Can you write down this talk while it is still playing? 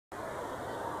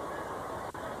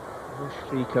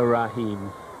Mushfiqur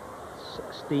Rahim,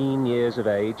 16 years of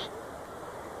age,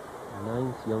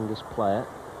 9th youngest player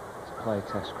to play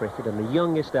Test cricket and the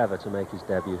youngest ever to make his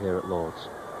debut here at Lord's.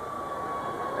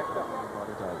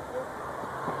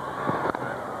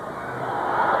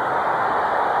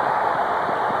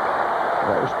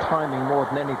 That was timing more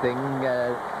than anything.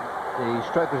 The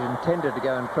stroke was intended to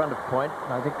go in front of point.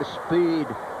 I think the speed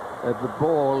of the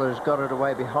ball has got it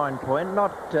away behind point,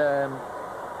 not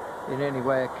in any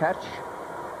way a catch.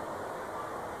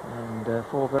 And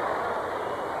for the...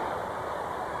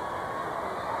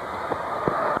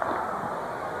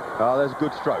 Oh, there's a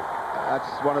good stroke. That's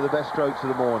one of the best strokes of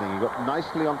the morning. He got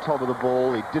nicely on top of the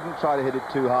ball. He didn't try to hit it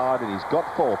too hard, and he's got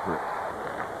 4 for it.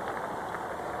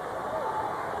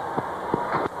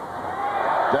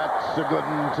 That's a good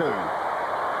one too.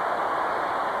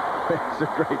 It's a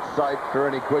great sight for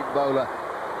any quick bowler.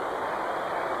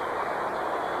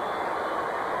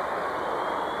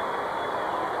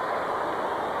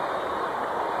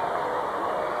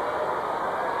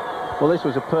 Well, this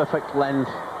was a perfect length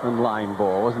and line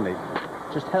ball, wasn't it?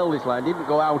 Just held his line, didn't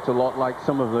go out a lot like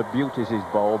some of the beauties he's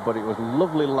bowled, but it was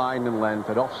lovely line and length,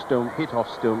 and off stump, hit off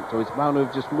stump, so it's bound to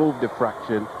have just moved a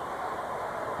fraction.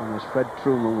 And as Fred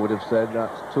Truman would have said,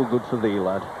 that's too good for thee,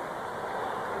 lad.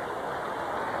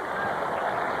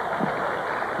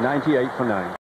 98 for 9.